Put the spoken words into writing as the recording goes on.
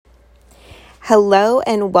Hello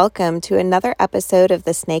and welcome to another episode of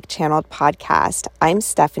the Snake Channeled podcast. I'm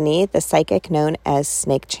Stephanie, the psychic known as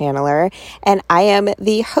Snake Channeler, and I am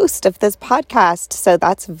the host of this podcast, so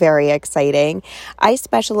that's very exciting. I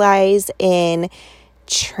specialize in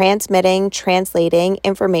translating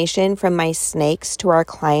information from my snakes to our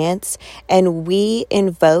clients, and we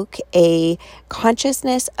invoke a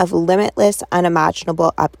consciousness of limitless,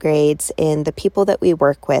 unimaginable upgrades in the people that we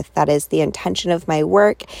work with. That is the intention of my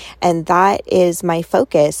work, and that is my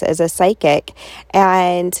focus as a psychic.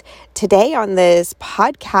 And today on this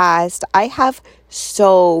podcast, I have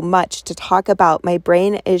so much to talk about. My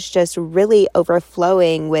brain is just really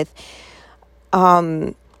overflowing with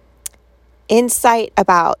insight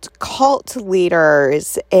about cult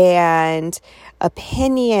leaders and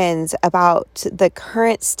opinions about the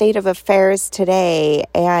current state of affairs today.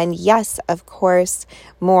 And yes, of course,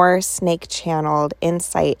 more snake channeled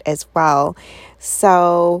insight as well.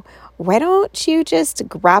 So why don't you just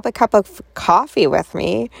grab a cup of coffee with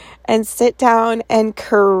me and sit down and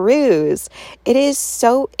cruise? It is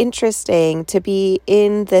so interesting to be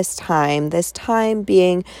in this time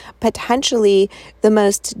being potentially the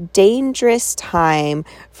most dangerous time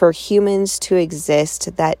for humans to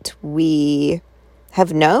exist that we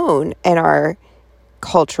have known in our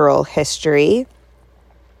cultural history.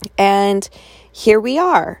 And here we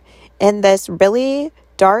are in this really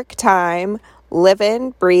dark time,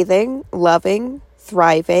 living, breathing, loving,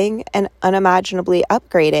 thriving, and unimaginably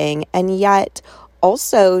upgrading, and yet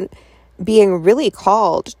also being really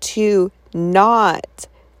called to not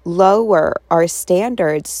lower our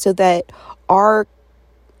standards so that our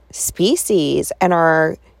species and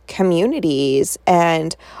our communities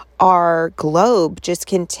and our globe just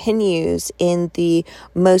continues in the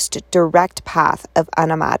most direct path of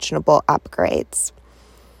unimaginable upgrades.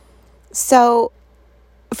 So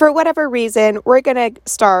for whatever reason, we're going to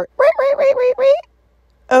start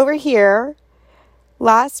over here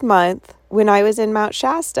last month when I was in Mount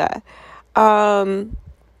Shasta. I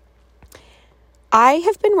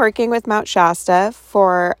have been working with Mount Shasta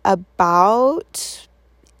for about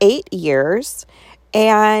 8 years,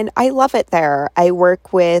 and I love it there. I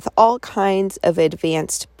work with all kinds of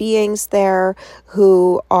advanced beings there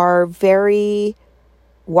who are very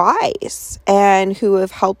wise and who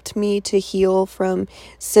have helped me to heal from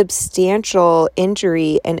substantial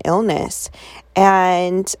injury and illness.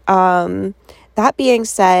 And that being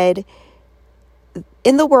said,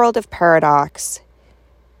 in the world of paradox,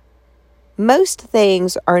 most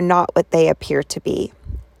things are not what they appear to be.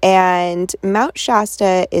 And Mount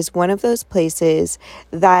Shasta is one of those places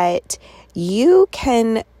that you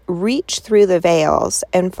can reach through the veils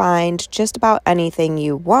and find just about anything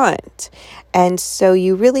you want. And so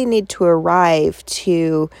you really need to arrive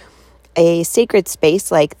to a sacred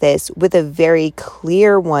space like this with a very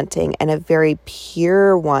clear wanting and a very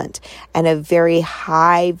pure want and a very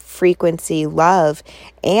high frequency love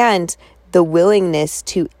and the willingness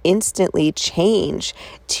to instantly change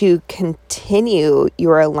to continue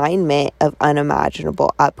your alignment of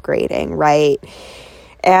unimaginable upgrading, right?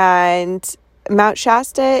 And Mount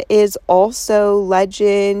Shasta is also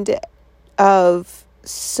legend of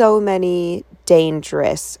so many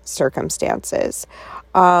dangerous circumstances.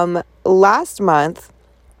 Last month,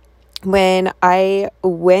 when I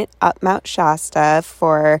went up Mount Shasta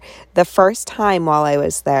for the first time while I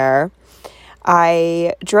was there,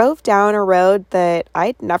 I drove down a road that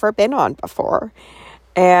I'd never been on before.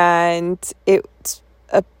 And it's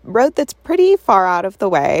a road that's pretty far out of the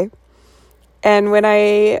way. And when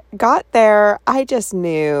I got there, I just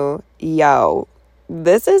knew,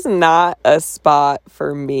 this is not a spot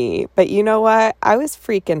for me. But you know what? I was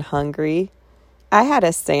freaking hungry. I had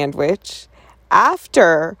a sandwich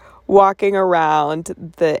after walking around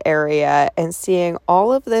the area and seeing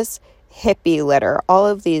all of this hippie litter, all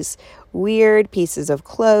of these weird pieces of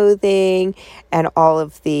clothing and all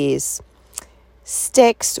of these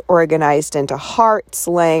sticks organized into hearts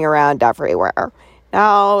laying around everywhere.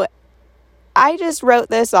 Now, I just wrote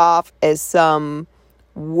this off as some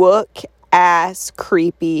wook-ass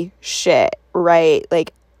creepy shit, right?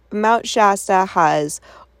 Like, Mount Shasta has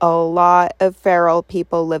a lot of feral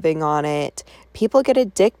people living on it. People get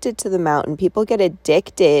addicted to the mountain. People get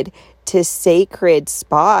addicted to sacred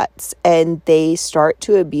spots, and they start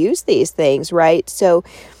to abuse these things, right? So,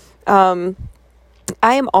 I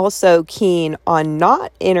am also keen on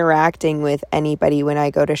not interacting with anybody when I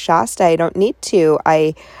go to Shasta. I don't need to.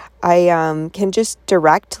 I can just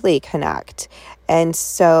directly connect. And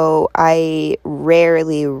so I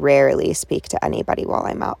rarely speak to anybody while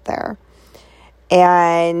I'm out there.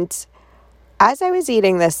 And as I was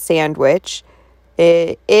eating this sandwich,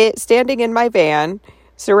 it standing in my van,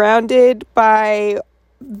 surrounded by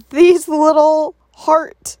these little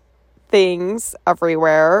heart things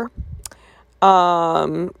everywhere.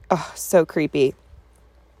 So creepy.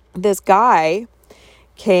 This guy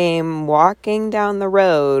came walking down the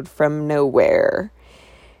road from nowhere,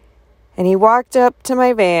 and he walked up to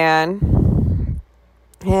my van,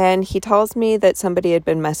 and he tells me that somebody had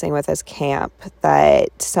been messing with his camp,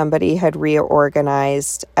 that somebody had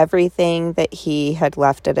reorganized everything that he had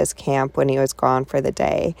left at his camp when he was gone for the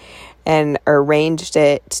day and arranged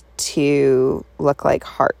it to look like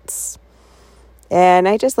hearts. And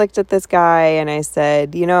I just looked at this guy and I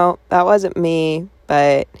said, that wasn't me,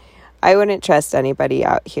 but I wouldn't trust anybody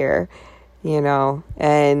out here,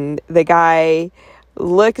 And the guy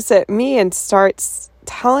looks at me and starts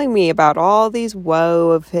telling me about all these woe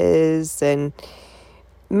of his and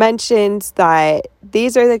mentions that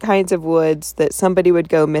these are the kinds of woods that somebody would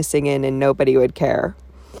go missing in and nobody would care.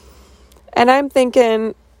 And I'm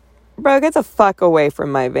thinking, bro, get the fuck away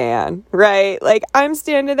from my van, right? Like, I'm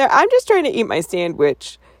standing there. I'm just trying to eat my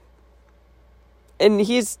sandwich. And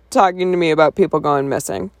he's talking to me about people going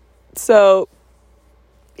missing. So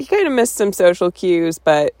he kind of missed some social cues,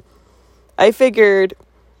 but I figured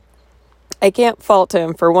I can't fault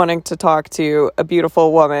him for wanting to talk to a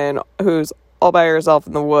beautiful woman who's all by herself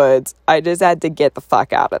in the woods. I just had to get the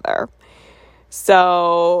fuck out of there.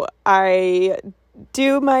 So I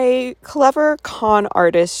do my clever con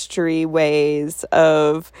artistry ways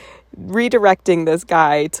of redirecting this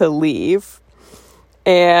guy to leave.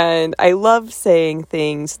 And I love saying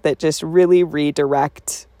things that just really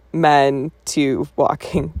redirect men to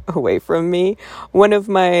walking away from me. One of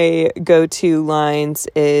my go-to lines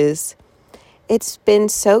is, "It's been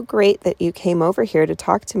so great that you came over here to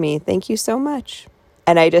talk to me. Thank you so much."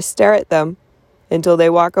 And I just stare at them until they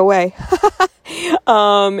walk away.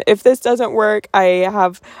 If this doesn't work, I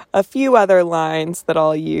have a few other lines that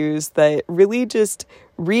I'll use that really just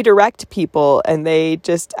redirect people, and they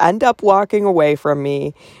just end up walking away from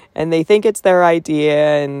me, and they think it's their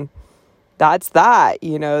idea, and that's that.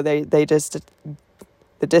 They just,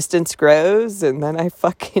 the distance grows, and then I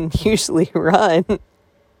fucking usually run.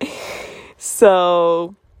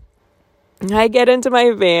 So I get into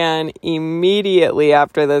my van immediately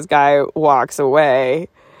after this guy walks away,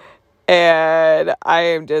 and I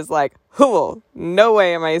am just like, no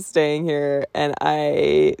way am I staying here. And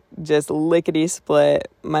I just lickety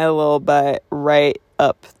split my little butt right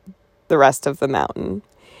up the rest of the mountain.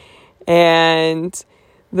 And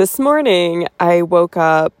this morning I woke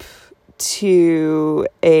up to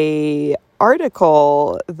a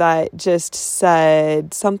article that just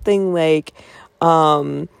said something like,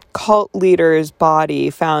 cult leader's body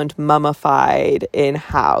found mummified in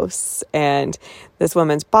house. And this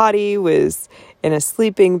woman's body was in a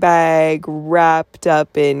sleeping bag wrapped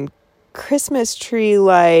up in Christmas tree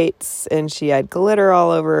lights, and she had glitter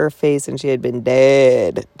all over her face, and she had been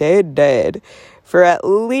dead for at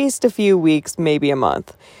least a few weeks, maybe a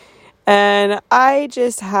month. And I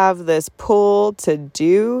just have this pull to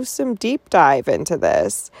do some deep dive into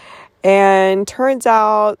this. And turns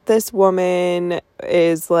out this woman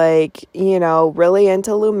is like, really into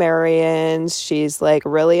Lumerians. She's like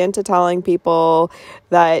really into telling people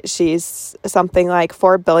that she's something like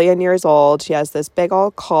 4 billion years old. She has this big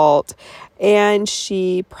old cult. And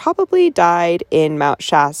she probably died in Mount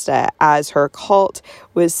Shasta as her cult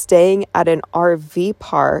was staying at an RV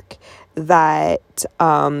park that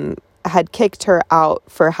had kicked her out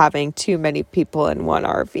for having too many people in one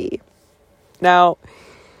RV. Now,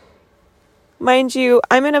 mind you,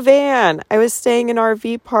 I'm in a van. I was staying in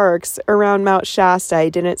RV parks around Mount Shasta. I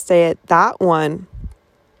didn't stay at that one.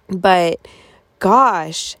 But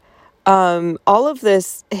gosh, all of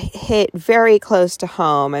this hit very close to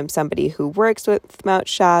home. I'm somebody who works with Mount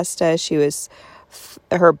Shasta.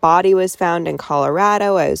 Her body was found in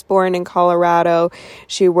Colorado. I was born in Colorado.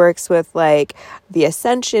 She works with like the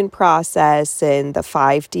ascension process and the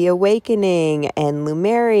 5D awakening and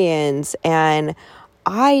Lumerians, and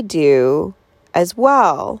I do as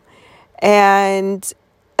well. And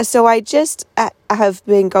so I just have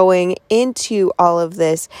been going into all of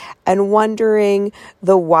this and wondering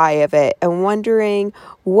the why of it, and wondering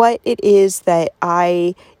what it is that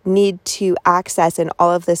I need to access in all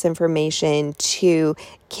of this information to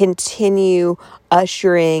continue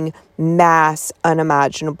ushering mass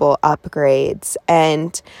unimaginable upgrades.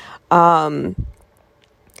 And I,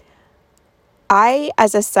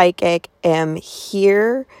 as a psychic, am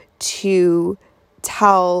here to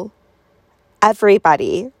tell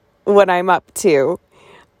everybody what I'm up to.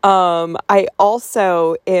 I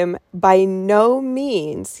also am by no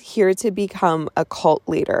means here to become a cult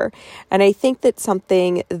leader. And I think that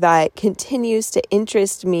something that continues to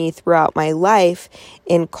interest me throughout my life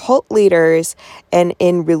in cult leaders and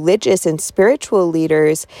in religious and spiritual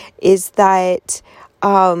leaders is that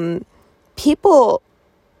people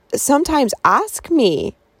sometimes ask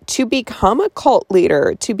me to become a cult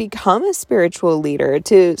leader, to become a spiritual leader,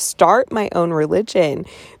 to start my own religion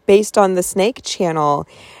based on the Snake Channel.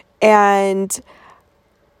 And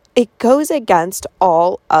it goes against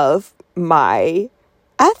all of my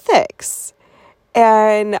ethics.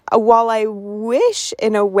 And while I wish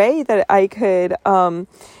in a way that I could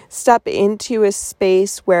step into a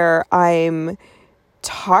space where I'm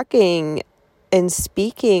talking and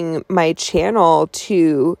speaking my channel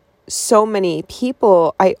to so many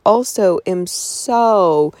people, I also am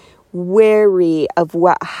so wary of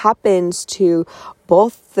what happens to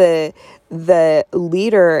both the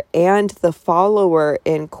leader and the follower,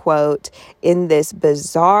 in quote, in this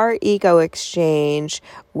bizarre ego exchange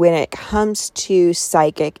when it comes to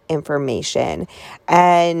psychic information.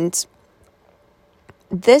 And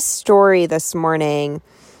this story this morning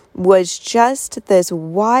was just this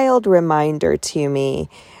wild reminder to me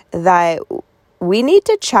that we need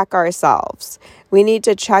to check ourselves. We need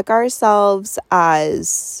to check ourselves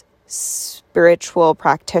as spiritual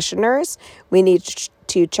practitioners. We need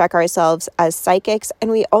to check ourselves as psychics. And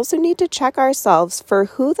we also need to check ourselves for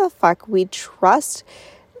who the fuck we trust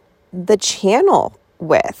the channel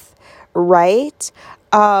with, right?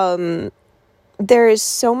 There is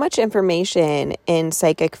so much information in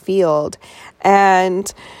psychic field,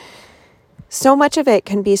 and so much of it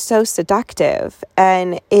can be so seductive,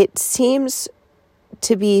 and it seems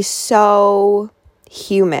to be so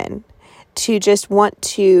human to just want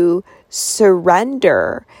to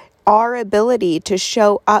surrender our ability to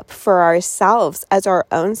show up for ourselves as our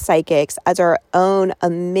own psychics, as our own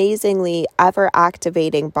amazingly ever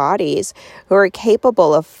activating bodies who are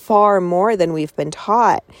capable of far more than we've been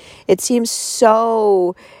taught. It seems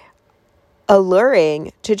so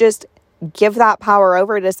alluring to just give that power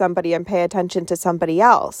over to somebody and pay attention to somebody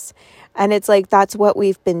else. And it's like, that's what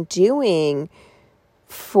we've been doing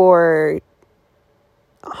for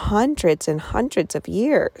hundreds and hundreds of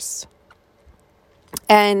years.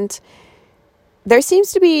 And there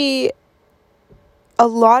seems to be a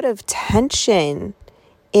lot of tension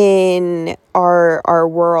in our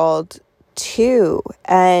world too.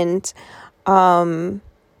 And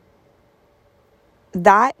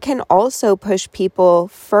that can also push people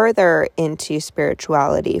further into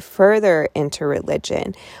spirituality, further into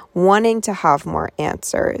religion, wanting to have more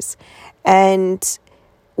answers. And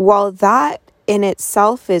while that in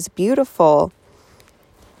itself is beautiful,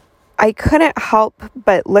 I couldn't help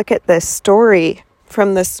but look at this story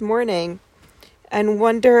from this morning and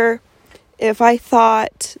wonder if I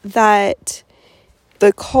thought that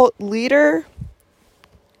the cult leader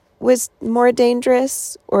was more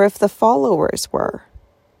dangerous or if the followers were.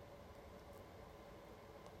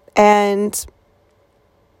 And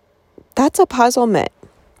that's a puzzlement.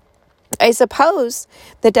 I suppose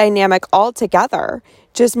the dynamic altogether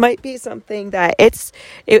just might be something that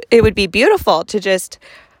it would be beautiful to just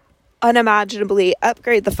unimaginably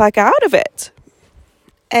upgrade the fuck out of it.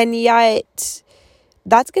 And yet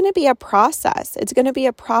that's going to be a process. It's going to be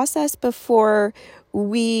a process before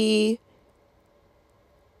we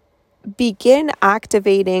begin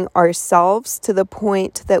activating ourselves to the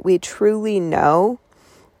point that we truly know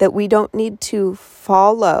that we don't need to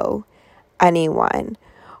follow anyone,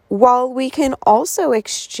 while we can also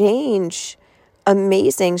exchange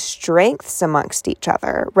amazing strengths amongst each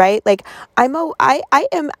other, right? Like I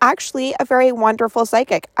am actually a very wonderful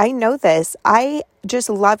psychic. I know this. I just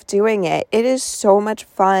love doing it. It is so much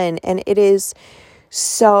fun and it is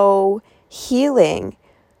so healing,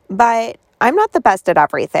 but I'm not the best at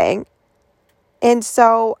everything. And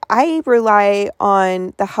so I rely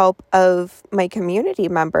on the help of my community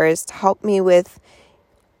members to help me with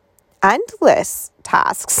endless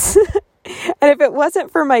tasks. And if it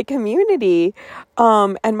wasn't for my community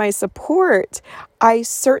and my support, I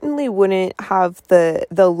certainly wouldn't have the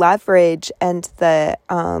leverage and the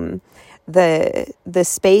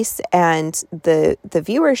space and the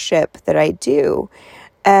viewership that I do.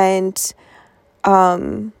 And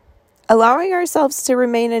allowing ourselves to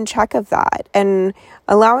remain in check of that, and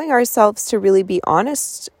allowing ourselves to really be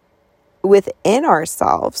honest within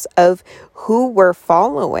ourselves of who we're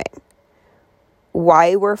following,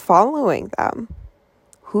 why we're following them,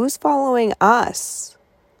 who's following us,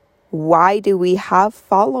 why do we have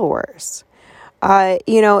followers, and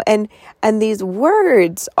these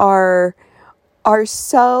words are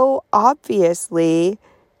so obviously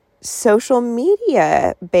social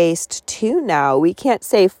media based too now. We can't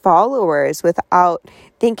say followers without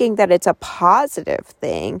thinking that it's a positive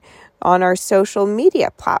thing on our social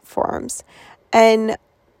media platforms. And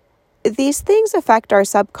these things affect our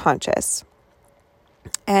subconscious.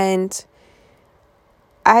 And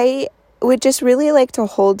I would just really like to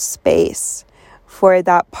hold space for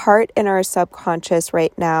that part in our subconscious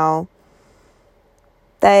right now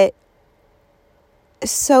that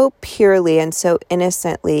so purely and so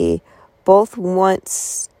innocently both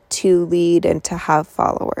wants to lead and to have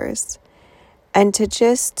followers, and to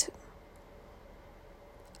just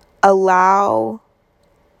allow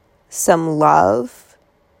some love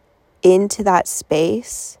into that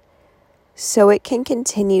space so it can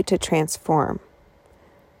continue to transform.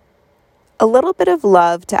 A little bit of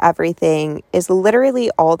love to everything is literally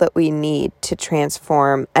all that we need to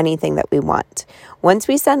transform anything that we want. Once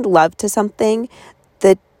we send love to something,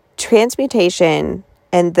 the transmutation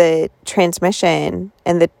and the transmission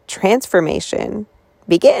and the transformation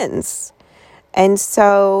begins. And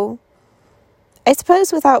so I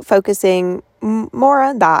suppose without focusing more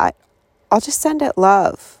on that, I'll just send it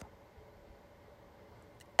love.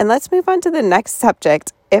 And let's move on to the next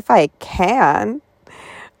subject, if I can.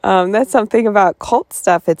 That's something about cult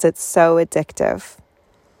stuff. It's so addictive.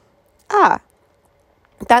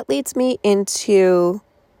 That leads me into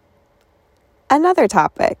another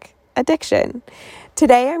topic, addiction.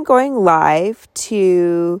 Today I'm going live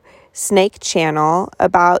to Snake Channel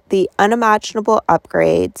about the unimaginable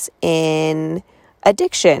upgrades in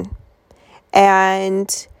addiction.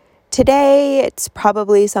 And today it's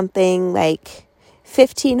probably something like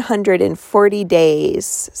 1,540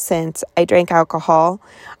 days since I drank alcohol.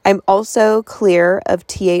 I'm also clear of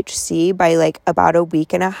THC by like about a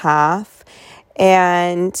week and a half.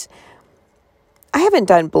 And I haven't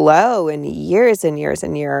done blow in years and years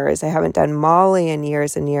and years. I haven't done Molly in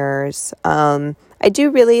years and years. I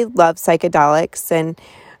do really love psychedelics,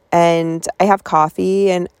 and I have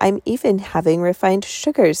coffee, and I'm even having refined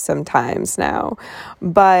sugars sometimes now.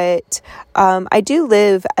 But I do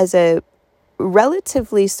live as a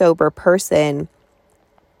relatively sober person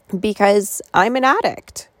because I'm an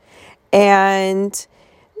addict. And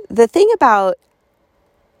the thing about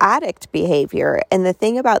addict behavior and the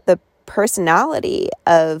thing about the personality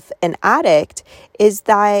of an addict is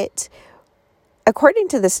that, according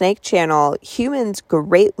to the Snake Channel, humans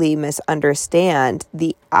greatly misunderstand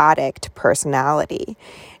the addict personality.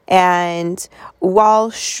 And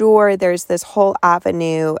while sure, there's this whole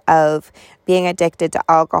avenue of being addicted to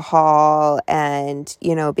alcohol and,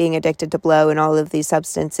 being addicted to blow and all of these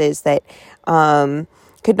substances that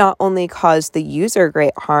could not only cause the user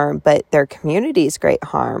great harm, but their communities great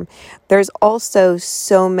harm. There's also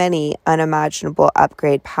so many unimaginable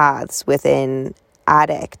upgrade paths within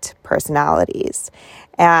addict personalities.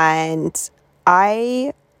 And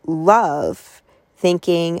I love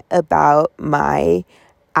thinking about my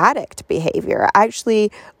addict behavior.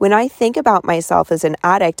 Actually, when I think about myself as an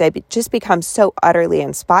addict, I just become so utterly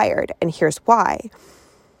inspired. And here's why.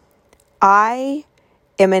 I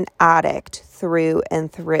am an addict through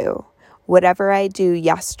and through. Whatever I do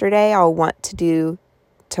yesterday, I'll want to do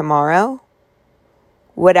tomorrow.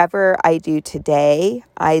 Whatever I do today,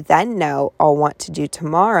 I then know I'll want to do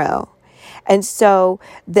tomorrow. And so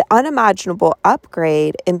the unimaginable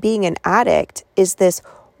upgrade in being an addict is this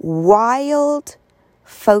wild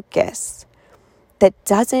focus that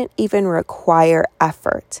doesn't even require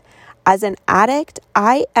effort. As an addict,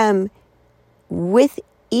 I am with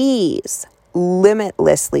ease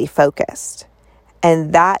limitlessly focused.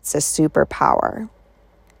 And that's a superpower.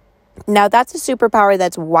 Now, that's a superpower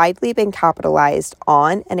that's widely been capitalized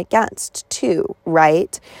on and against too,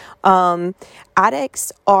 right?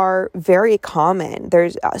 Addicts are very common.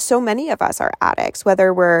 There's so many of us are addicts,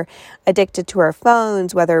 whether we're addicted to our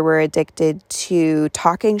phones, whether we're addicted to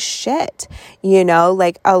talking shit.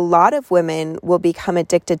 Like a lot of women will become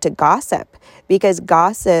addicted to gossip because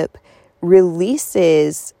gossip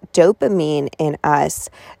releases dopamine in us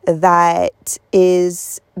that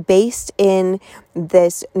is based in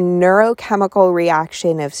this neurochemical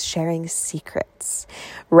reaction of sharing secrets,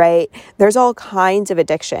 right? There's all kinds of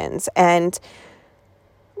addictions. And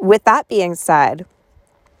with that being said,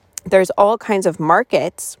 there's all kinds of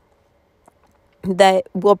markets that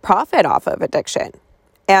will profit off of addiction.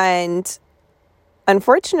 And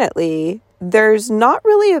unfortunately, there's not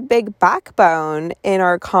really a big backbone in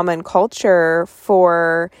our common culture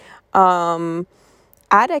for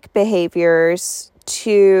addict behaviors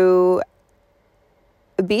to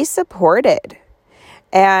be supported.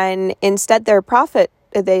 And instead they're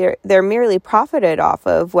merely profited off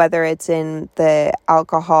of, whether it's in the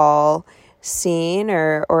alcohol, scene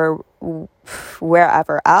or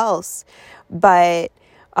wherever else. But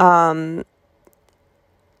I'm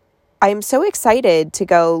so excited to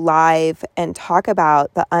go live and talk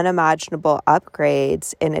about the unimaginable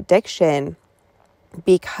upgrades in addiction,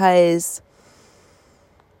 because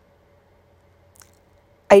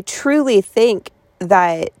I truly think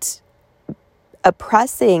that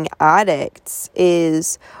oppressing addicts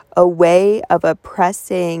is a way of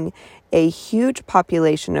oppressing a huge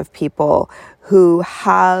population of people who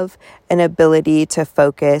have an ability to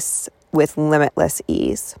focus with limitless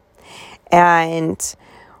ease. And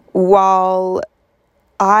while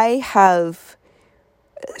I have,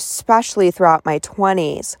 especially throughout my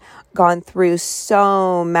 20s, gone through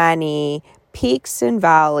so many peaks and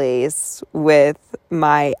valleys with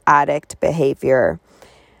my addict behavior,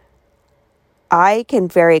 I can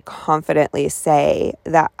very confidently say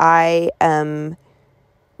that I am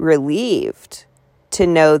relieved to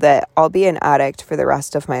know that I'll be an addict for the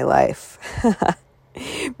rest of my life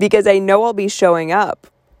because I know I'll be showing up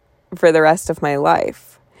for the rest of my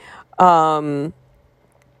life. And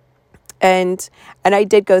I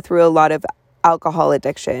did go through a lot of alcohol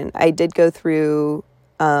addiction. I did go through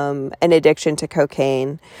an addiction to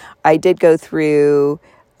cocaine. I did go through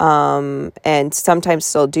and sometimes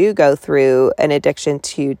still do go through an addiction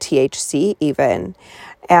to THC even.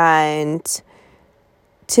 And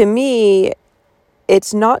to me,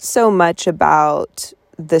 it's not so much about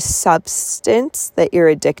the substance that you're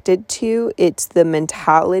addicted to. It's the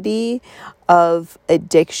mentality of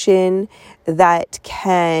addiction that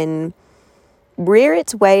can rear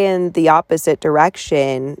its way in the opposite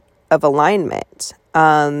direction of alignment.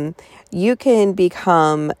 You can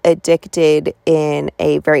become addicted in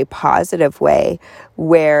a very positive way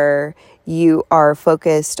where you are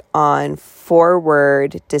focused on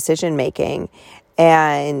forward decision making,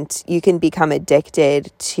 and you can become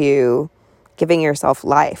addicted to giving yourself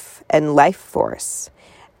life and life force.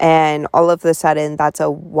 And all of a sudden, that's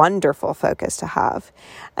a wonderful focus to have.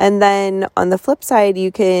 And then on the flip side,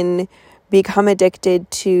 you can become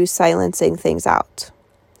addicted to silencing things out.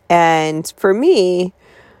 And for me,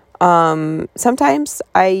 sometimes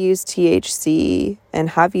I use THC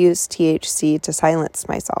and have used THC to silence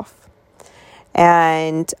myself.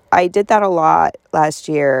 And I did that a lot last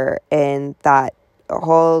year in that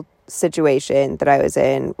whole situation that I was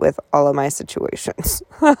in with all of my situations.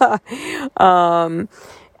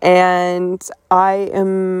 And I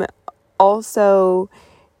am also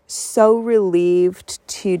so relieved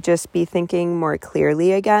to just be thinking more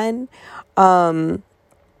clearly again.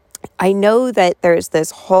 I know that there's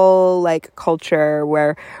this whole culture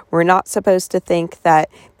where we're not supposed to think that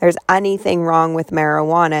there's anything wrong with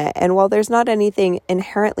marijuana. And while there's not anything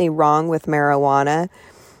inherently wrong with marijuana,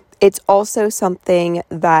 it's also something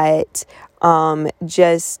that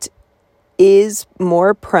just is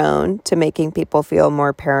more prone to making people feel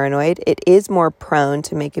more paranoid. It is more prone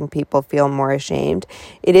to making people feel more ashamed.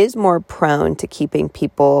 It is more prone to keeping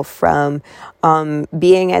people from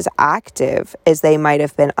being as active as they might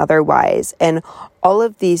have been otherwise. And all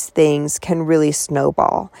of these things can really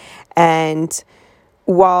snowball. And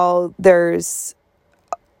while there's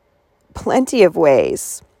plenty of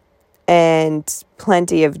ways and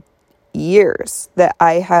plenty of years that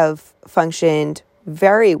I have functioned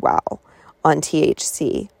very well on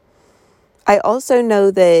THC, I also know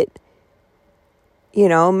that,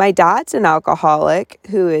 my dad's an alcoholic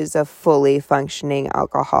who is a fully functioning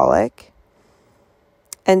alcoholic.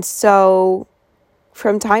 And so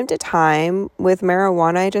from time to time with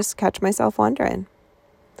marijuana, I just catch myself wondering.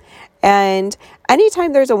 And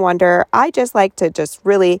anytime there's a wonder, I just like to just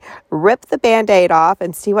really rip the Band-Aid off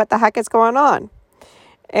and see what the heck is going on.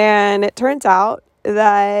 And it turns out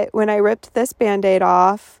that when I ripped this Band-Aid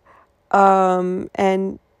off,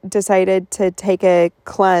 and decided to take a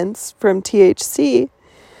cleanse from THC,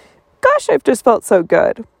 gosh, I've just felt so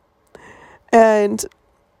good. And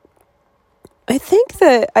I think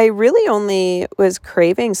that I really only was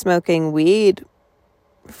craving smoking weed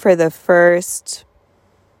for the first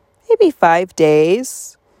maybe 5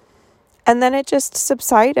 days. And then it just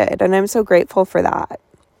subsided. And I'm so grateful for that.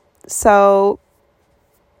 So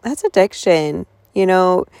that's addiction.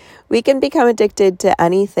 We can become addicted to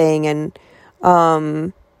anything. And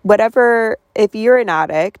if you're an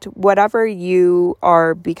addict, whatever you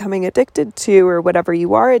are becoming addicted to or whatever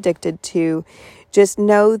you are addicted to, just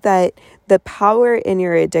know that the power in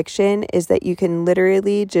your addiction is that you can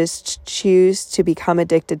literally just choose to become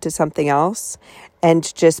addicted to something else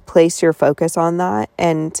and just place your focus on that.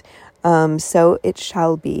 And so it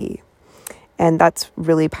shall be. And that's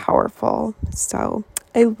really powerful. So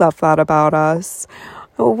I love that about us.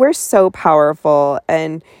 We're so powerful.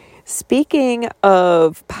 And Speaking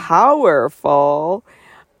of powerful,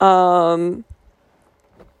 wow,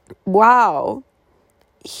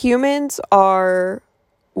 humans are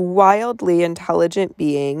wildly intelligent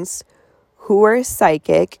beings who are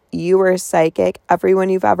psychic. You are psychic. Everyone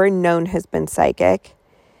you've ever known has been psychic.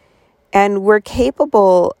 And we're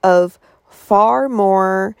capable of far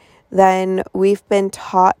more than we've been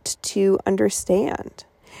taught to understand.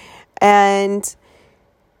 And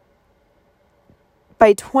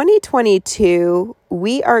by 2022,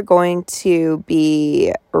 we are going to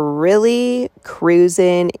be really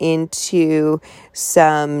cruising into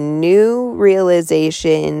some new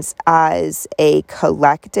realizations as a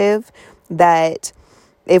collective that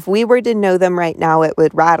if we were to know them right now, it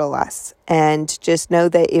would rattle us. And just know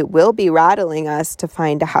that it will be rattling us to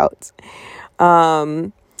find out.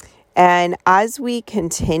 And as we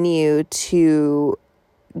continue to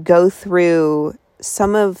go through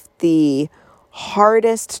some of the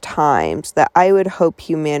hardest times that I would hope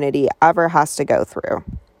humanity ever has to go through,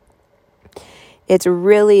 it's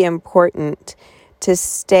really important to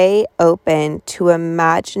stay open to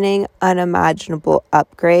imagining unimaginable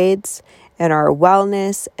upgrades in our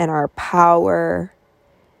wellness and our power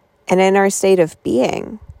and in our state of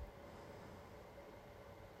being.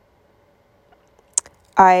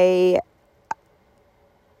 I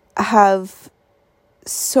have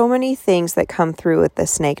so many things that come through with the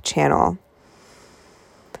snake channel.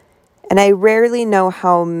 And I rarely know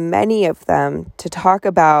how many of them to talk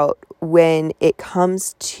about when it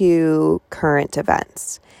comes to current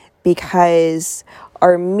events, because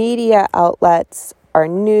our media outlets, our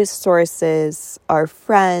news sources, our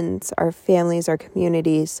friends, our families, our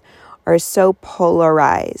communities are so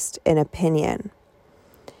polarized in opinion.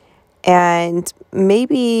 And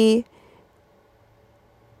maybe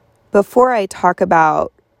before I talk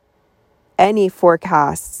about any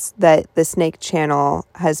forecasts that the Snake Channel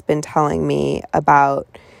has been telling me about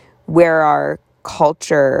where our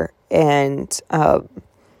culture and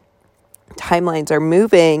timelines are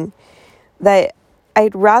moving, that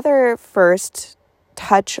I'd rather first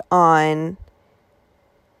touch on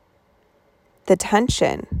the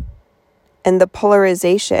tension and the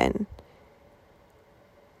polarization.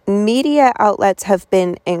 Media outlets have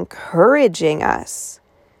been encouraging us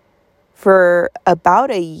for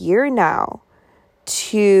about a year now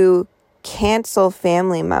to cancel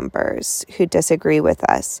family members who disagree with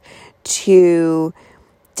us, to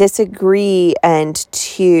disagree and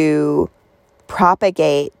to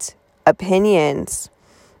propagate opinions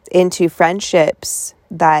into friendships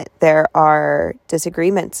that there are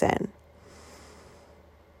disagreements in.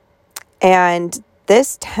 And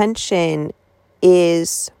this tension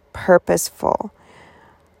is purposeful.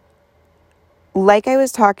 Like I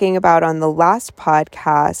was talking about on the last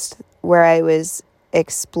podcast, where I was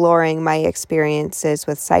exploring my experiences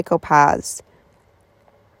with psychopaths,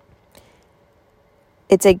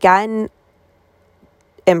 it's again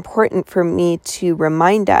important for me to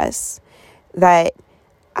remind us that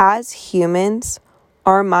as humans,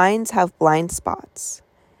 our minds have blind spots.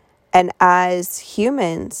 And as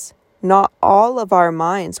humans, not all of our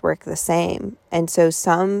minds work the same. And so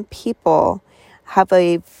some people have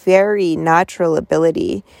a very natural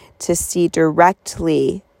ability to see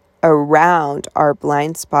directly around our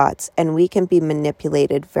blind spots, and we can be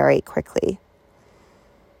manipulated very quickly.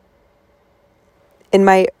 In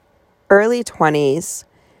my early 20s,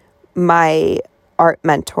 my art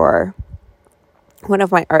mentor, one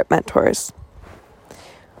of my art mentors,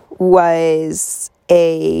 was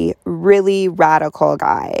a really radical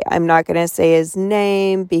guy. I'm not going to say his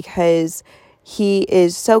name because he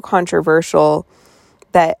is so controversial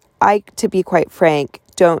that I, to be quite frank,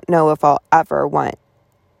 don't know if I'll ever want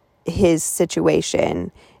his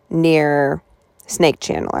situation near Snake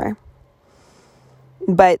Channeler.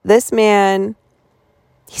 But this man,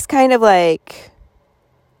 he's kind of like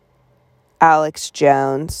Alex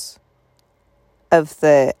Jones of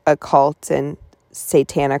the occult and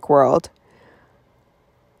satanic world.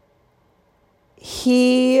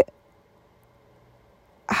 He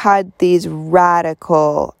had these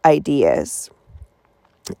radical ideas,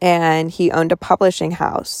 and he owned a publishing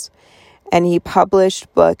house, and he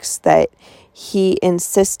published books that he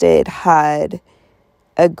insisted had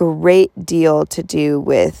a great deal to do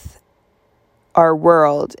with our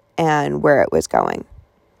world and where it was going.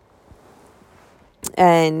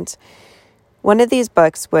 And one of these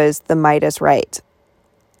books was The Midas Right.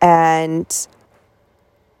 And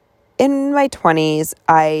in my 20s,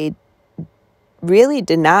 I really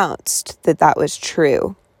denounced that was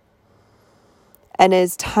true. And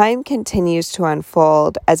as time continues to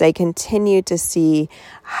unfold, as I continue to see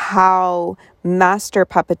how master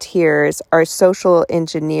puppeteers are social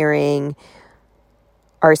engineering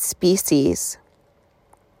our species,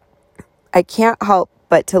 I can't help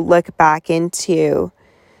but to look back into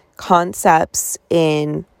concepts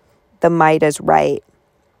in The Might is Right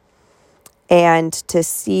and to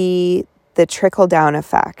see the trickle-down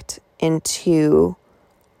effect into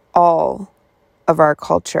all of our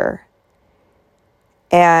culture.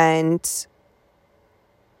 And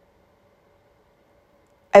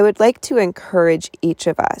I would like to encourage each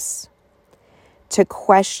of us to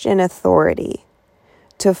question authority,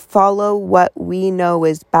 to follow what we know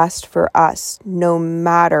is best for us, no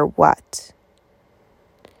matter what.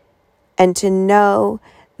 And to know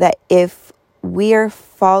that if we are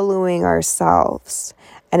following ourselves,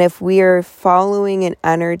 and if we are following an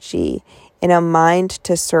energy in a mind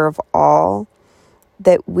to serve all,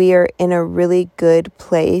 that we are in a really good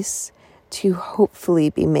place to hopefully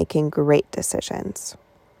be making great decisions.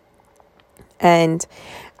 And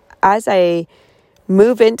as I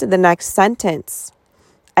move into the next sentence,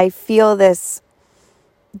 I feel this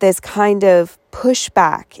kind of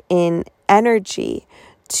pushback in energy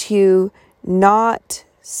to not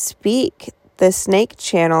speak the snake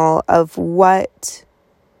channel of what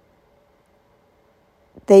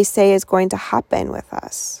they say is going to happen with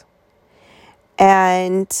us.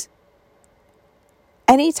 And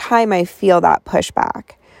anytime I feel that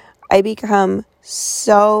pushback, I become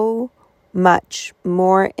so much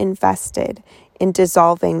more invested in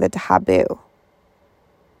dissolving the taboo.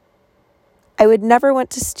 I would never want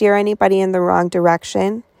to steer anybody in the wrong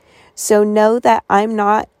direction, so know that I'm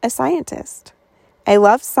not a scientist. I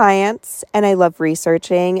love science and I love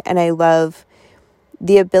researching and I love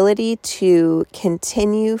the ability to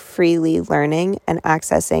continue freely learning and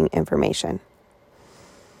accessing information.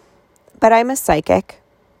 But I'm a psychic,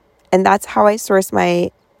 and that's how I source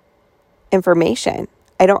my information.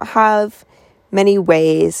 I don't have many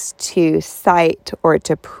ways to cite or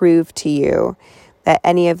to prove to you that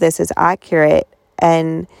any of this is accurate.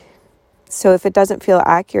 And so if it doesn't feel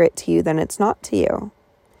accurate to you, then it's not to you.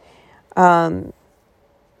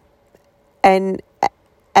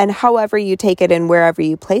 And however you take it and wherever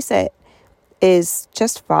you place it is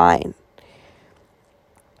just fine.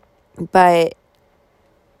 But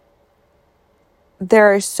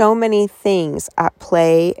there are so many things at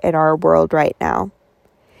play in our world right now.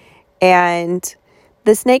 And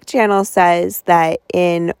the Snake Channel says that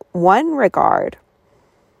in one regard,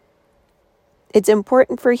 it's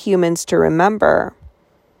important for humans to remember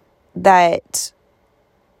that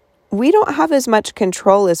we don't have as much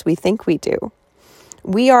control as we think we do.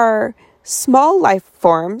 We are small life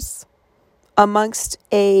forms amongst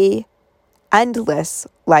a endless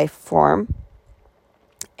life form,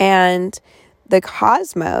 and the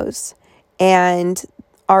cosmos and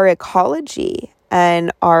our ecology and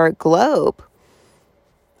our globe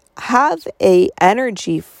have a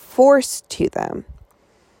energy force to them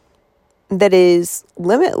that is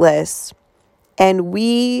limitless, and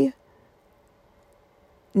we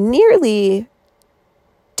nearly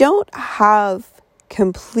don't have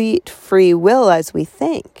complete free will as we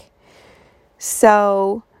think.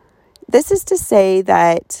 So this is to say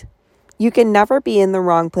that you can never be in the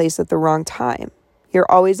wrong place at the wrong time. You're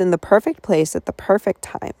always in the perfect place at the perfect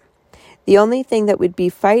time. The only thing that would be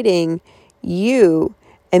fighting you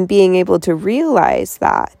and being able to realize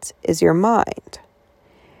that is your mind.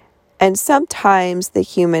 And sometimes the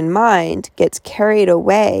human mind gets carried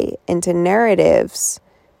away into narratives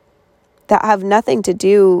that have nothing to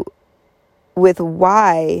do with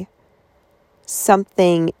why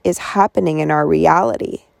something is happening in our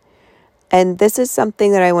reality. And this is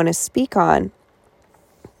something that I want to speak on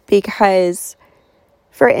because,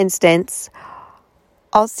 for instance,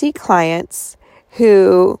 I'll see clients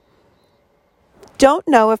who don't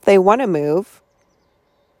know if they want to move,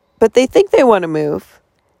 but they think they want to move,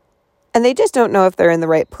 and they just don't know if they're in the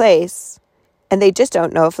right place, and they just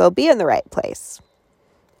don't know if they'll be in the right place.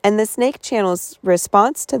 And the Snake Channel's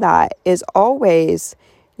response to that is always,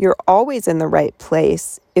 you're always in the right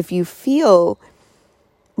place. If you feel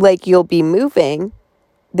like you'll be moving,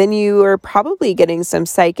 then you are probably getting some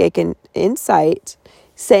psychic insight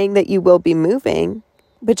saying that you will be moving,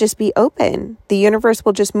 but just be open. The universe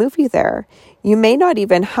will just move you there. You may not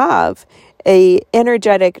even have a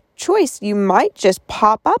energetic choice. You might just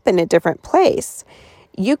pop up in a different place.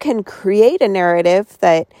 You can create a narrative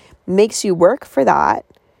that makes you work for that,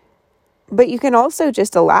 but you can also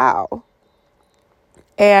just allow.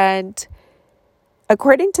 And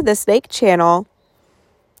according to the Snake Channel,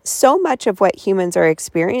 so much of what humans are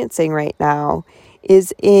experiencing right now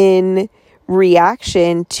is in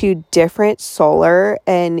reaction to different solar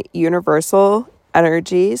and universal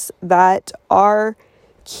energies that are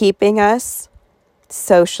keeping us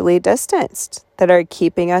socially distanced, that are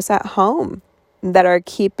keeping us at home, that are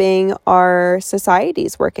keeping our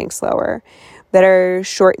societies working slower, that are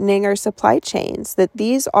shortening our supply chains, that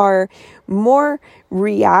these are more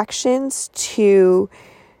reactions to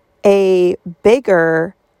a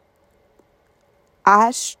bigger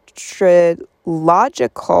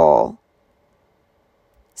astrological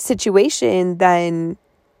situation than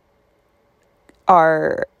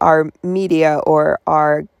our media or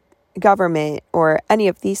our government or any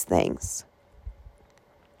of these things.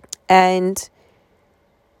 And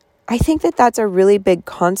I think that that's a really big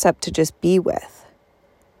concept to just be with,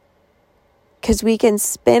 because we can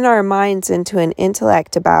spin our minds into an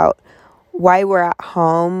intellect about why we're at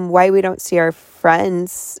home, why we don't see our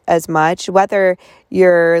friends as much, whether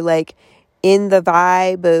you're like in the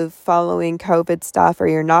vibe of following COVID stuff or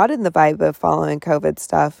you're not in the vibe of following COVID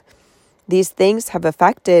stuff. These things have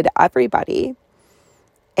affected everybody.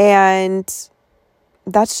 And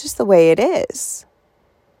that's just the way it is.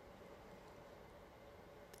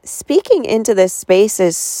 Speaking into this space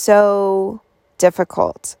is so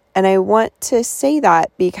difficult. And I want to say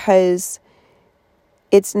that because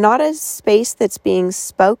it's not a space that's being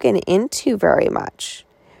spoken into very much.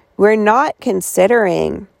 We're not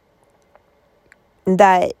considering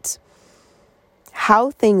that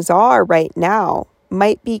how things are right now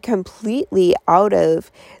might be completely out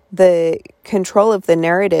of the control of the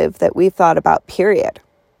narrative that we've thought about, period.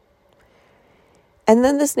 And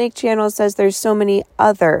then the Snake Channel says there's so many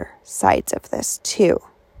other sides of this too.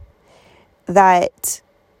 That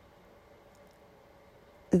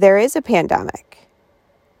there is a pandemic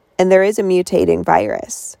and there is a mutating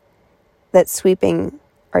virus that's sweeping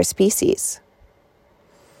our species.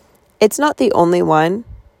 It's not the only one.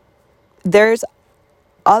 There's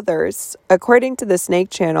others. According to the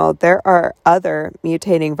Snake Channel, there are other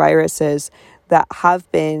mutating viruses that have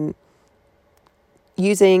been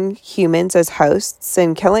using humans as hosts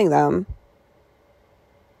and killing them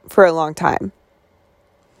for a long time.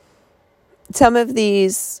 Some of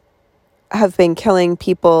these have been killing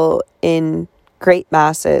people in great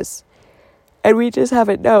masses, and we just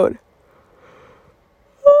haven't known.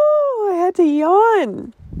 Oh, I had to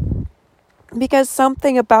yawn because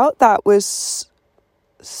something about that was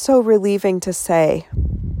so relieving to say.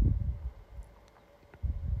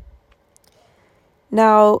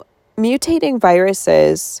 Now, mutating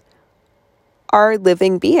viruses are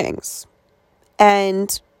living beings,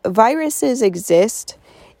 and viruses exist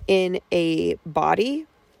in a body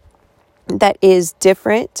that is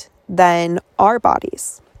different than our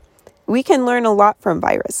bodies. We can learn a lot from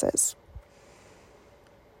viruses.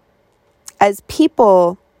 As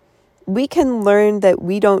people, we can learn that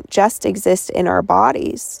we don't just exist in our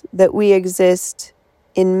bodies, that we exist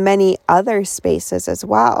in many other spaces as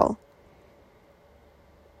well.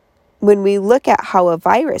 When we look at how a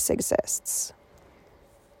virus exists,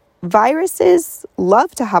 viruses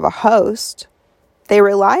love to have a host. They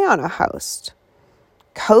rely on a host.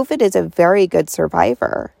 COVID is a very good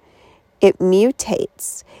survivor. It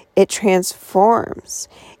mutates. It transforms.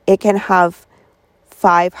 It can have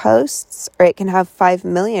 5 hosts or it can have 5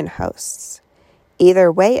 million hosts.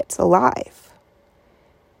 Either way, it's alive.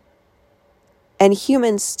 And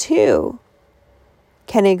humans too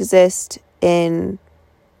can exist in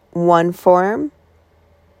one form.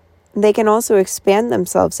 They can also expand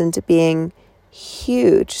themselves into being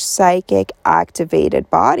huge psychic activated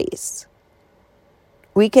bodies.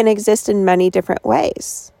 We can exist in many different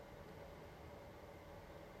ways.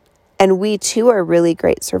 And we too are really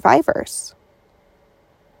great survivors.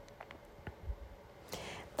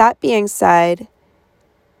 That being said,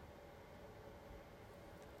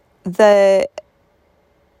 the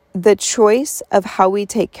choice of how we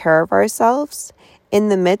take care of ourselves in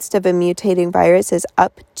the midst of a mutating virus is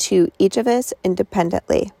up to each of us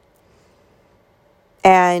independently.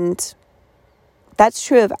 And that's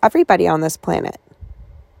true of everybody on this planet.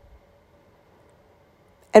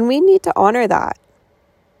 And we need to honor that.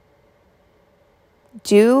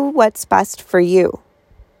 Do what's best for you.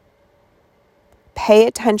 Pay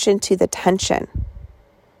attention to the tension,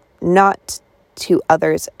 not to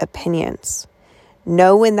others' opinions.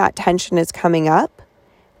 Know when that tension is coming up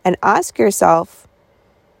and ask yourself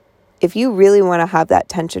if you really want to have that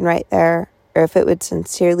tension right there, or if it would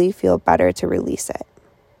sincerely feel better to release it.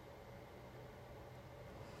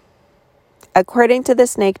 According to the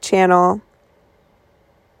Snake Channel,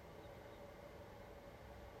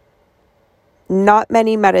 not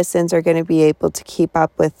many medicines are going to be able to keep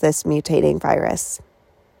up with this mutating virus.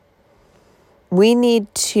 We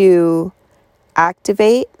need to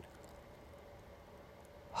activate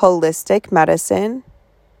holistic medicine,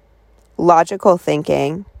 logical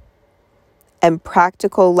thinking, and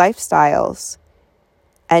practical lifestyles,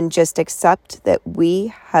 and just accept that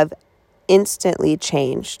we have instantly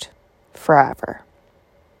changed forever.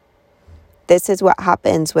 This is what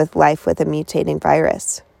happens with life with a mutating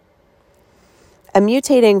virus. A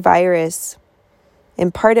mutating virus,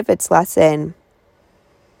 in part of its lesson,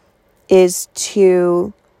 is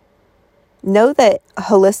to know that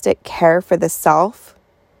holistic care for the self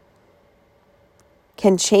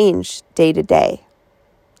can change day to day.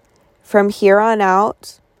 From here on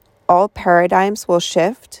out, all paradigms will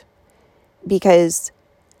shift because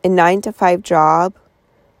a 9-to-5 job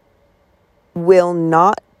will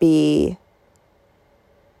not be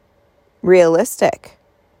realistic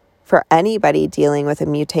for anybody dealing with a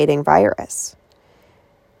mutating virus.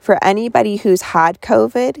 For anybody who's had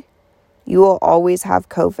COVID, you will always have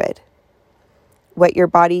COVID. What your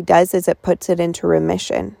body does is it puts it into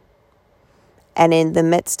remission. And in the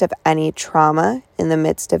midst of any trauma, in the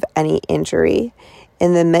midst of any injury,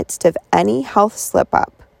 in the midst of any health slip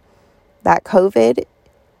up, that COVID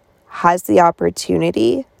has the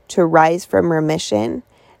opportunity to rise from remission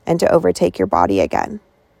and to overtake your body again.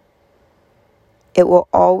 It will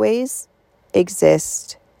always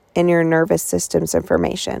exist in your nervous system's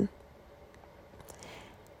information.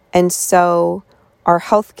 And so our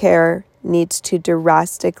healthcare needs to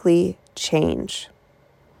drastically change.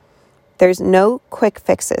 There's no quick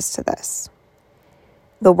fixes to this.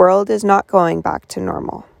 The world is not going back to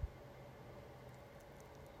normal.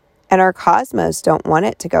 And our cosmos don't want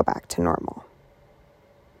it to go back to normal.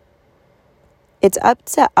 It's up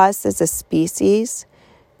to us as a species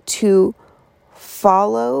to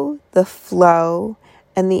follow the flow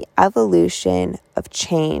and the evolution of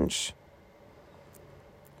change.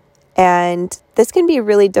 And this can be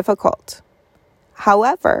really difficult.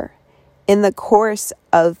 However, in the course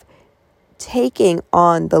of taking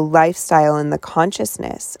on the lifestyle and the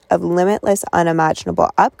consciousness of limitless, unimaginable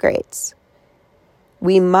upgrades,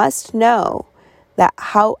 we must know that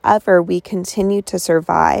however we continue to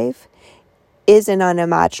survive is an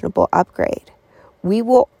unimaginable upgrade. We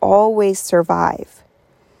will always survive.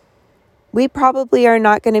 We probably are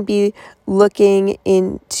not going to be looking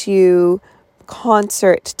into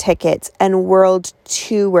concert tickets and world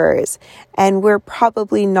tours, and we're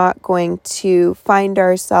probably not going to find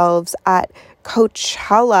ourselves at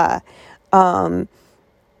Coachella.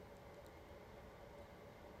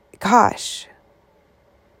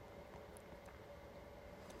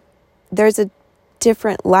 There's a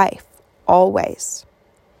different life always.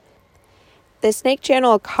 The Snake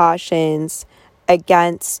Channel cautions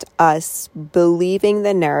against us believing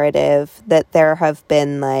the narrative that there have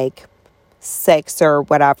been 6 or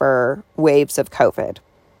whatever waves of COVID.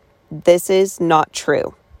 This is not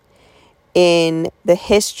true. In the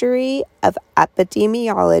history of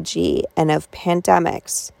epidemiology and of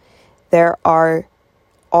pandemics, there are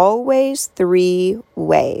always 3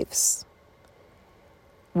 waves.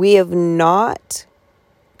 We have not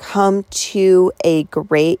come to a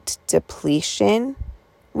great depletion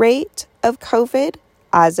rate of COVID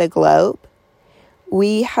as a globe.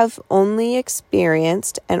 We have only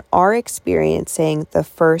experienced and are experiencing the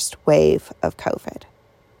first wave of COVID.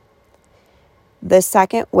 The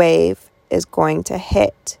second wave is going to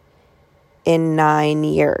hit in 9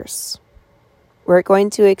 years. We're going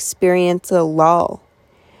to experience a lull.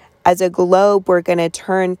 As a globe, we're going to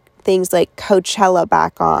turn things like Coachella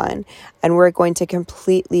back on, and we're going to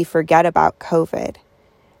completely forget about COVID.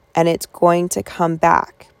 And it's going to come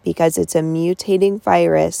back because it's a mutating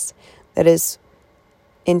virus that is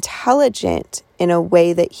intelligent in a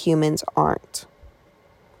way that humans aren't.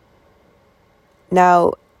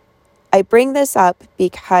 Now, I bring this up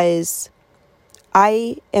because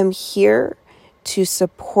I am here to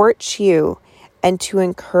support you and to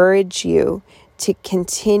encourage you to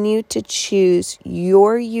continue to choose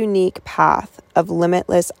your unique path of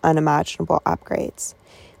limitless, unimaginable upgrades.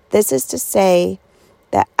 This is to say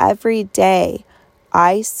that every day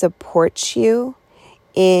I support you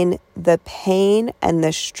in the pain and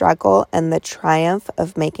the struggle and the triumph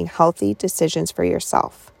of making healthy decisions for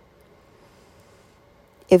yourself.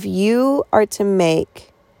 If you are to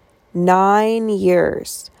make 9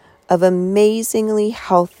 years of amazingly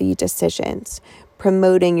healthy decisions,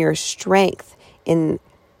 promoting your strength in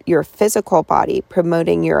your physical body,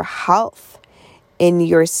 promoting your health in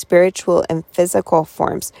your spiritual and physical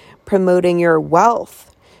forms, promoting your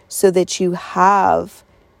wealth so that you have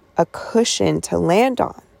a cushion to land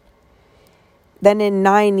on, then in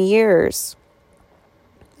 9 years,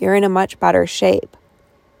 you're in a much better shape.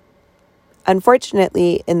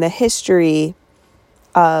 Unfortunately, in the history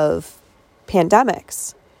of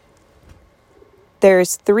pandemics.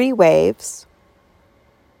 There's 3 waves.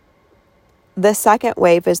 The second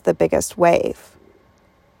wave is the biggest wave.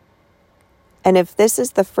 And if this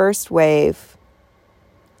is the first wave,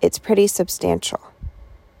 it's pretty substantial.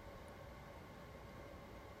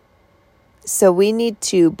 So we need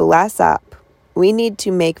to bless up. We need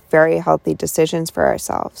to make very healthy decisions for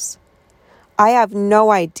ourselves. I have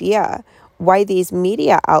no idea why these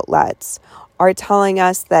media outlets are telling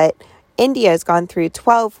us that India has gone through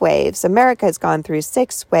 12 waves, America has gone through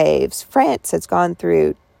 6 waves, France has gone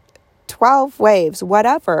through 12 waves,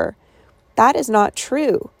 whatever. That is not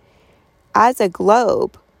true. As a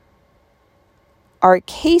globe, our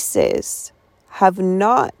cases have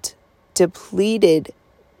not depleted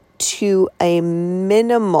to a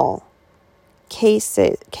minimal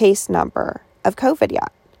case number of COVID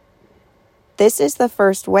yet. This is the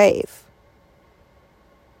first wave.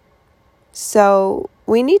 So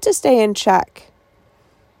we need to stay in check.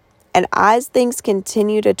 And as things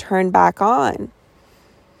continue to turn back on,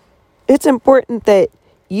 it's important that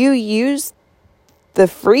you use the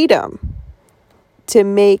freedom to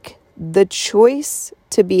make the choice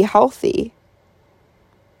to be healthy,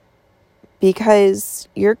 because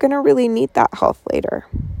you're going to really need that health later.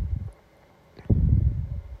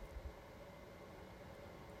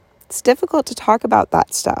 It's difficult to talk about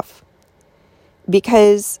that stuff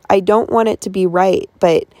because I don't want it to be right,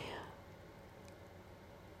 but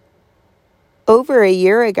over a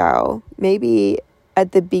year ago, maybe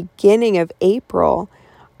at the beginning of April,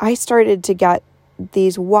 I started to get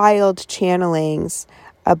these wild channelings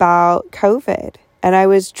about COVID. And I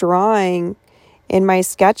was drawing in my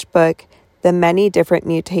sketchbook the many different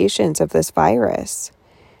mutations of this virus.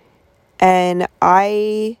 And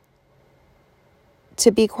I,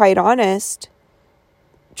 to be quite honest,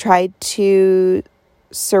 tried to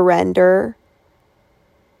surrender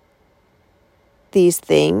these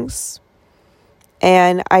things.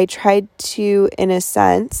 And I tried to, in a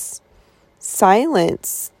sense,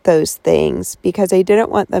 silence those things because I didn't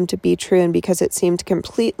want them to be true and because it seemed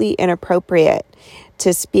completely inappropriate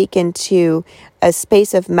to speak into a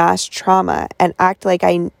space of mass trauma and act like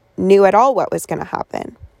I knew at all what was going to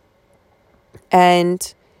happen.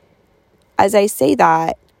 And as I say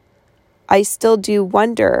that, I still do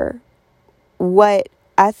wonder what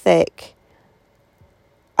ethic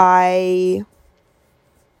I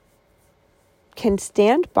can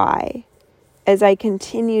stand by as I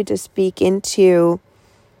continue to speak into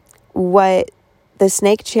what the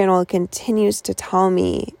snake channel continues to tell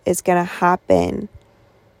me is going to happen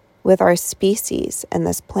with our species and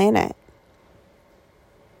this planet.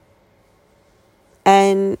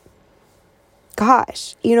 And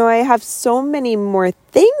gosh, I have so many more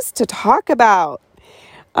things to talk about.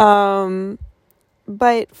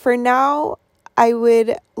 But for now, I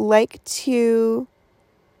would like to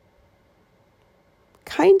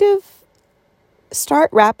kind of start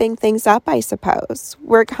wrapping things up, I suppose.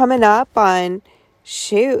 We're coming up on,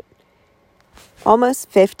 almost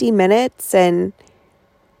 50 minutes. And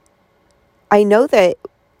I know that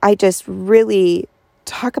I just really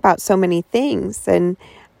talk about so many things. And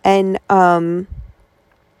I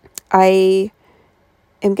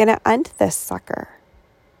am going to end this sucker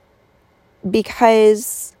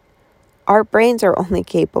because our brains are only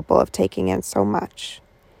capable of taking in so much,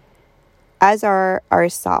 as are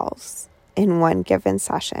ourselves in one given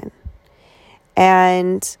session.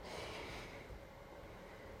 And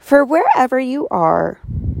for wherever you are,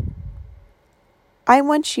 I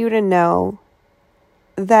want you to know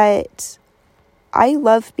that I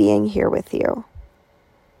love being here with you.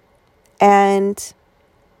 And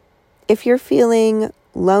if you're feeling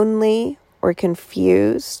lonely or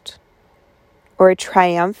confused or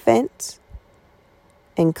triumphant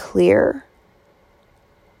and clear,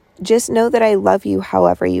 just know that I love you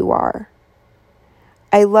however you are.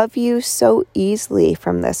 I love you so easily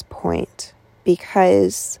from this point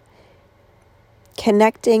because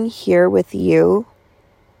connecting here with you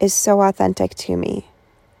is so authentic to me.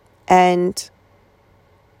 And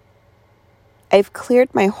I've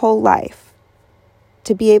cleared my whole life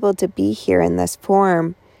to be able to be here in this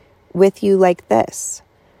form with you like this.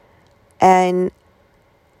 And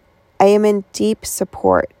I am in deep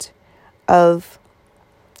support of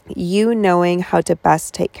you knowing how to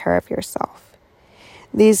best take care of yourself.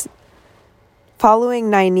 These following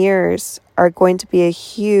 9 years are going to be a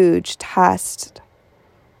huge test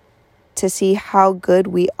to see how good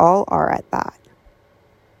we all are at that.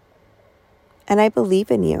 And I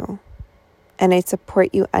believe in you, and I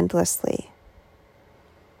support you endlessly.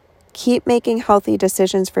 Keep making healthy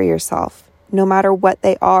decisions for yourself, no matter what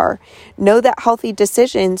they are. Know that healthy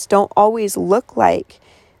decisions don't always look like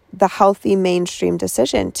the healthy mainstream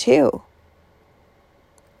decision too.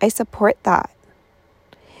 I support that.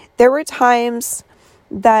 There were times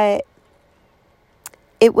that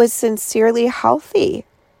it was sincerely healthy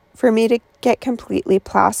for me to get completely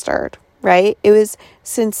plastered, right? It was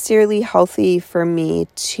sincerely healthy for me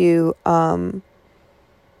to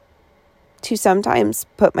sometimes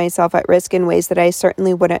put myself at risk in ways that I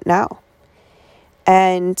certainly wouldn't now.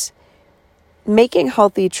 And making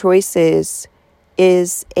healthy choices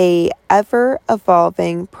is a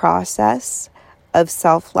ever-evolving process of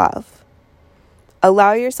self-love.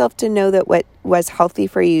 Allow yourself to know that what was healthy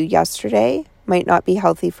for you yesterday might not be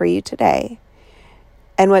healthy for you today.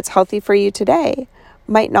 And what's healthy for you today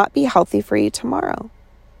might not be healthy for you tomorrow.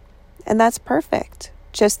 And that's perfect,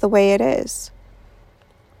 just the way it is.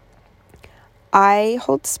 I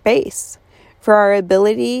hold space for our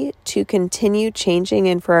ability to continue changing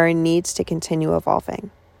and for our needs to continue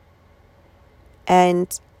evolving.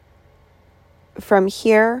 And from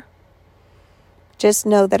here, just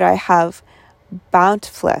know that I have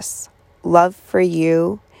boundless love for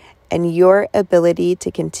you and your ability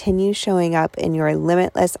to continue showing up in your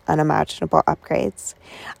limitless, unimaginable upgrades.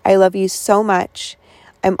 I love you so much.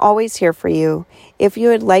 I'm always here for you. If you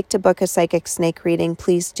would like to book a psychic snake reading,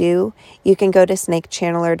 please do. You can go to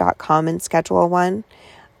snakechanneler.com and schedule one.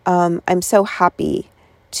 I'm so happy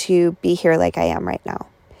to be here like I am right now.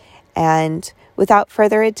 And without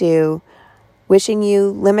further ado, wishing you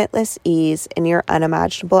limitless ease in your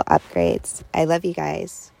unimaginable upgrades. I love you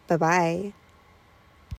guys. Bye-bye.